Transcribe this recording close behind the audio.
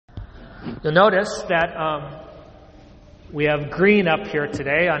You'll notice that we have green up here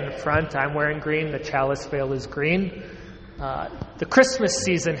today on the front. I'm wearing green. The chalice veil is green. The Christmas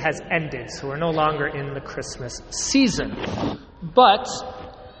season has ended, so we're no longer in the Christmas season. But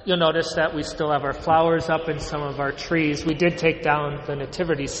you'll notice that we still have our flowers up in some of our trees. We did take down the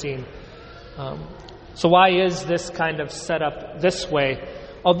nativity scene. So why is this kind of set up this way?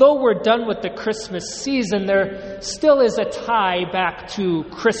 Although we're done with the Christmas season, there still is a tie back to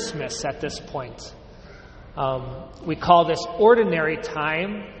Christmas at this point. We call this ordinary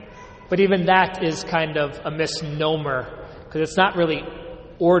time, but even that is kind of a misnomer, because it's not really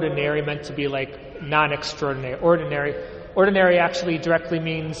ordinary, meant to be like non-extraordinary. Ordinary actually directly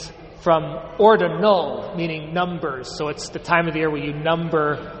means from ordinal, meaning numbers. So it's the time of the year where you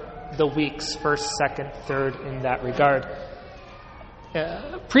number the weeks, first, second, third, in that regard.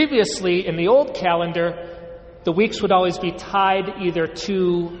 Previously, in the old calendar, the weeks would always be tied either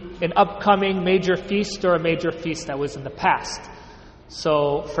to an upcoming major feast or a major feast that was in the past.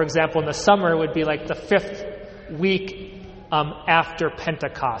 So, for example, in the summer, it would be like the 5th week after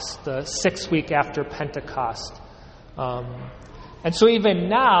Pentecost, the 6th week after Pentecost. And so even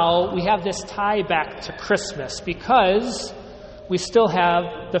now, we have this tie back to Christmas because we still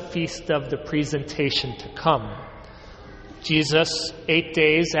have the Feast of the Presentation to come. Jesus, 8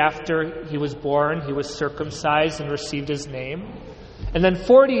 days after he was born, he was circumcised and received his name. And then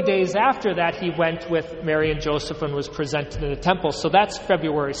 40 days after that, he went with Mary and Joseph and was presented in the temple. So that's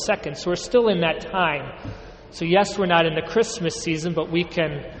February 2nd. So we're still in that time. So yes, we're not in the Christmas season, but we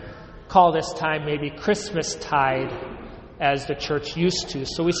can call this time maybe Christmastide, as the church used to.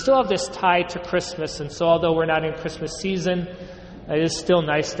 So we still have this tie to Christmas. And so although we're not in Christmas season, it is still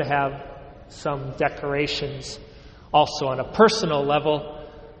nice to have some decorations. Also on a personal level,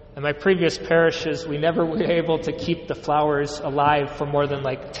 in my previous parishes, we never were able to keep the flowers alive for more than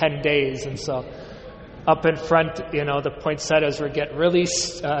like 10 days. And so up in front, the poinsettias would get really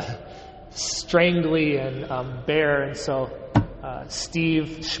strangly and bare. And so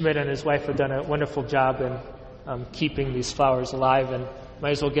Steve Schmidt and his wife have done a wonderful job in keeping these flowers alive, and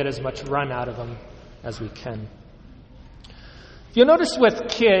might as well get as much run out of them as we can. You'll notice with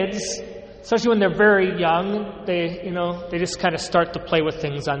kids, especially when they're very young, they just kind of start to play with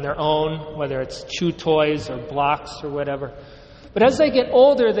things on their own, whether it's chew toys or blocks or whatever. But as they get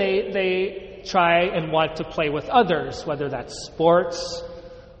older, they try and want to play with others, whether that's sports,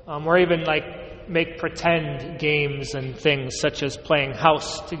 or even like make pretend games and things such as playing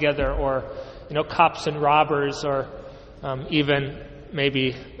house together, or cops and robbers, or even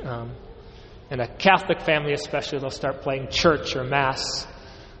maybe in a Catholic family especially, they'll start playing church or mass.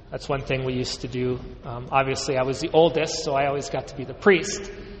 That's one thing we used to do. Obviously, I was the oldest, so I always got to be the priest.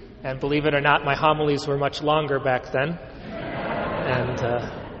 And believe it or not, my homilies were much longer back then.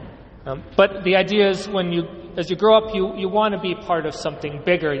 But the idea is, as you grow up, you want to be part of something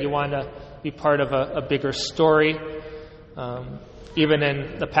bigger. You want to be part of a bigger story. Even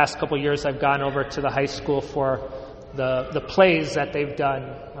in the past couple of years, I've gone over to the high school for the plays that they've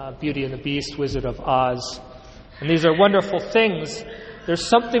done, Beauty and the Beast, Wizard of Oz. And these are wonderful things. There's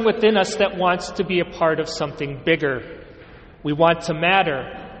something within us that wants to be a part of something bigger. We want to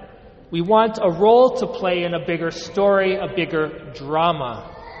matter. We want a role to play in a bigger story, a bigger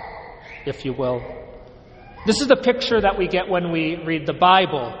drama, if you will. This is the picture that we get when we read the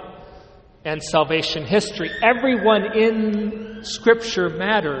Bible and salvation history. Everyone in Scripture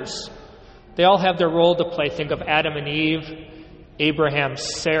matters. They all have their role to play. Think of Adam and Eve, Abraham,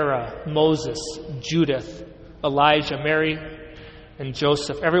 Sarah, Moses, Judith, Elijah, Mary, and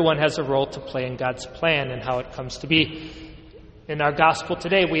Joseph. Everyone has a role to play in God's plan and how it comes to be. In our gospel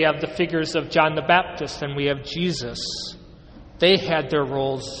today, we have the figures of John the Baptist and we have Jesus. They had their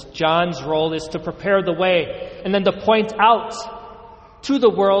roles. John's role is to prepare the way and then to point out to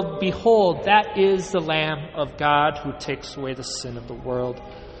the world, behold, that is the Lamb of God who takes away the sin of the world.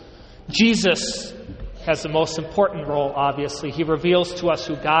 Jesus has the most important role, obviously. He reveals to us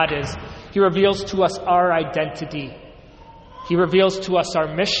who God is. He reveals to us our identity. He reveals to us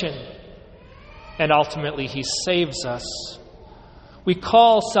our mission, and ultimately He saves us. We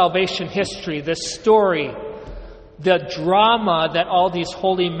call salvation history, this story, the drama that all these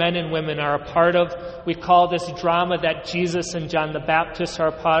holy men and women are a part of. We call this drama that Jesus and John the Baptist are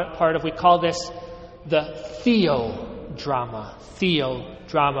a part of. We call this the Theo Drama. Theo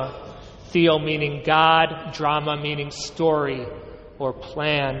Drama. Theo meaning God, drama meaning story or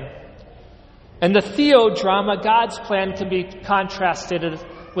plan. And the Theo Drama, God's plan, can be contrasted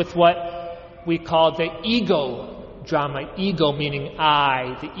with what we call the ego drama. Ego meaning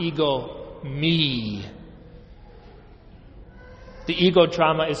I, the ego, me. The ego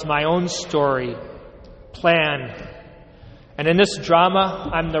drama is my own story, plan. And in this drama,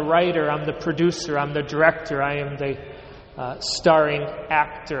 I'm the writer, I'm the producer, I'm the director, I am the starring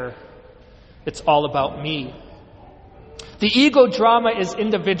actor. It's all about me. The ego drama is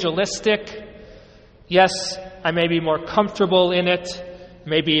individualistic. Yes, I may be more comfortable in it,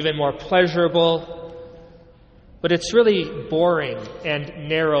 maybe even more pleasurable, but it's really boring and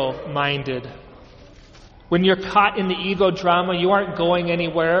narrow-minded. When you're caught in the ego drama, you aren't going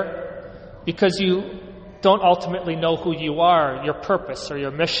anywhere because you don't ultimately know who you are, your purpose or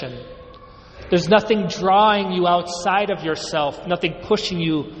your mission. There's nothing drawing you outside of yourself, nothing pushing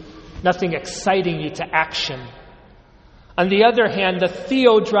you, nothing exciting you to action. On the other hand, the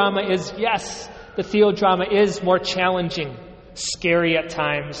Theo drama is, yes, the Theo drama is more challenging, scary at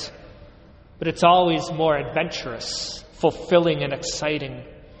times, but it's always more adventurous, fulfilling and exciting.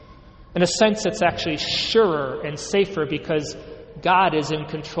 In a sense, it's actually surer and safer because God is in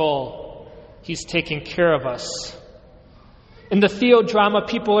control. He's taking care of us. In the Theo drama,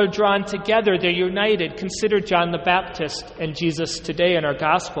 people are drawn together. They're united. Consider John the Baptist and Jesus today in our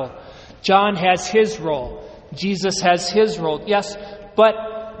gospel. John has his role. Jesus has his role. Yes,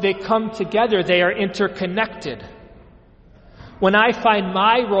 but they come together. They are interconnected. When I find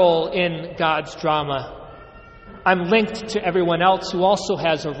my role in God's drama, I'm linked to everyone else who also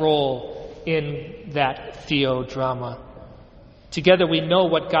has a role in that Theo drama. Together we know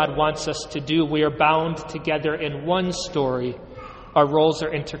what God wants us to do. We are bound together in one story. Our roles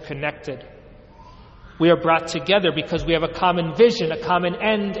are interconnected. We are brought together because we have a common vision, a common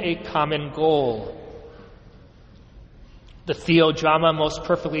end, a common goal. The Theo drama most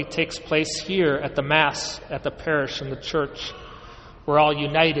perfectly takes place here at the Mass, at the parish, and the church. We're all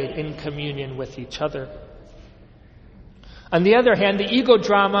united in communion with each other. On the other hand, the ego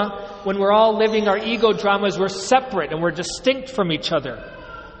drama, when we're all living our ego dramas, we're separate and we're distinct from each other.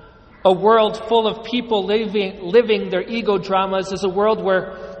 A world full of people living their ego dramas is a world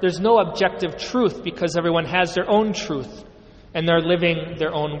where there's no objective truth because everyone has their own truth and they're living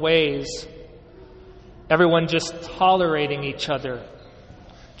their own ways. Everyone just tolerating each other,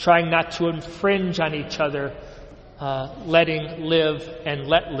 trying not to infringe on each other, letting live and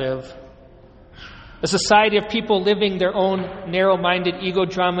let live. A society of people living their own narrow-minded ego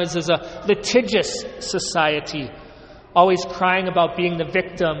dramas is a litigious society, always crying about being the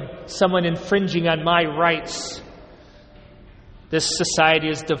victim, someone infringing on my rights. This society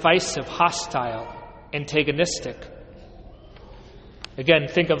is divisive, hostile, antagonistic. Again,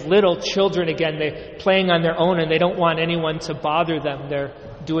 think of little children again, they playing on their own and they don't want anyone to bother them. They're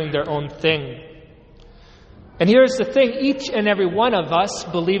doing their own thing. And here's the thing, each and every one of us,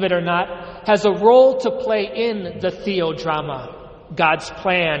 believe it or not, has a role to play in the Theo drama, God's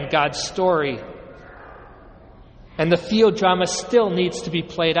plan, God's story. And the Theo drama still needs to be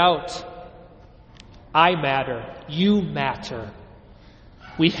played out. I matter. You matter.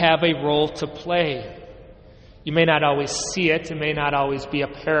 We have a role to play. You may not always see it. It may not always be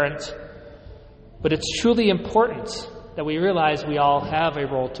apparent. But it's truly important that we realize we all have a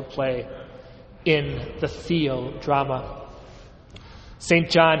role to play in the Theo drama.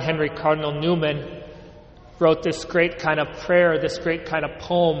 St. John Henry Cardinal Newman wrote this great kind of prayer, this great kind of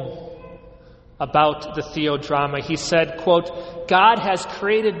poem about the Theo drama. He said, quote, "God has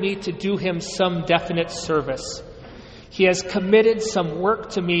created me to do him some definite service. He has committed some work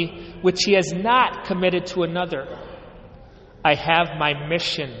to me which he has not committed to another. I have my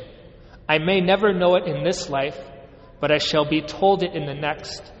mission. I may never know it in this life, but I shall be told it in the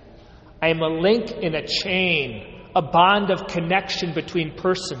next. I am a link in a chain, a bond of connection between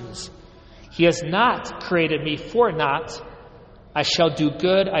persons. He has not created me for naught. I shall do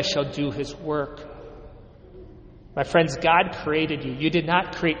good, I shall do his work." My friends, God created you. You did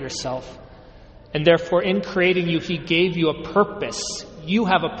not create yourself. And therefore, in creating you, he gave you a purpose. You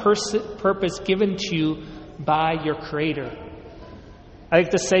have a purpose given to you by your Creator. I like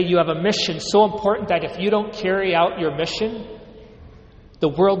to say you have a mission so important that if you don't carry out your mission, the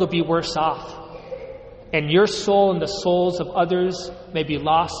world will be worse off. And your soul and the souls of others may be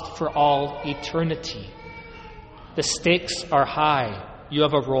lost for all eternity. The stakes are high. You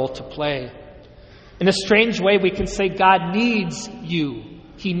have a role to play. In a strange way, we can say God needs you.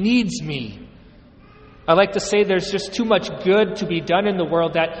 He needs me. I like to say there's just too much good to be done in the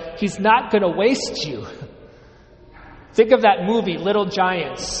world that he's not going to waste you. Think of that movie, Little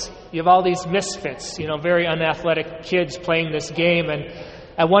Giants. You have all these misfits, very unathletic kids playing this game. And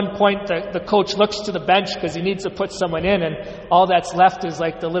at one point, the coach looks to the bench because he needs to put someone in. And all that's left is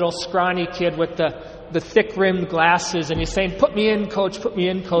like the little scrawny kid with the thick-rimmed glasses. And he's saying, "Put me in, coach, put me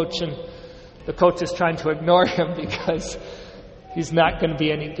in, coach." And the coach is trying to ignore him because he's not going to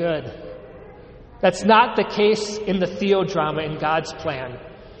be any good. That's not the case in the Theo Drama in God's plan.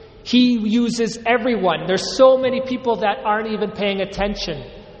 He uses everyone. There's so many people that aren't even paying attention,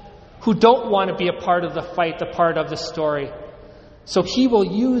 who don't want to be a part of the fight, a part of the story. So he will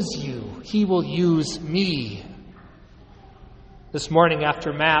use you. He will use me. This morning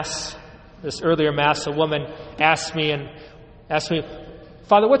after Mass, this earlier Mass, a woman asked me,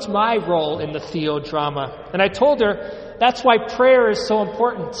 Father, what's my role in the Theo Drama? And I told her, that's why prayer is so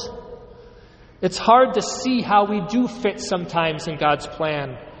important. It's hard to see how we do fit sometimes in God's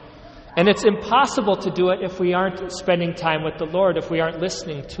plan. And it's impossible to do it if we aren't spending time with the Lord, if we aren't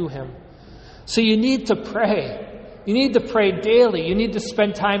listening to Him. So you need to pray. You need to pray daily. You need to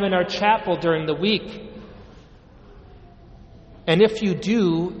spend time in our chapel during the week. And if you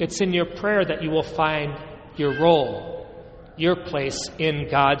do, it's in your prayer that you will find your role, your place in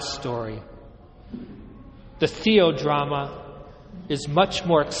God's story. The Theo Drama is much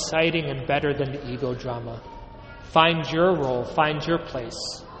more exciting and better than the ego drama. Find your role, find your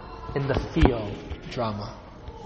place in the Theo Drama.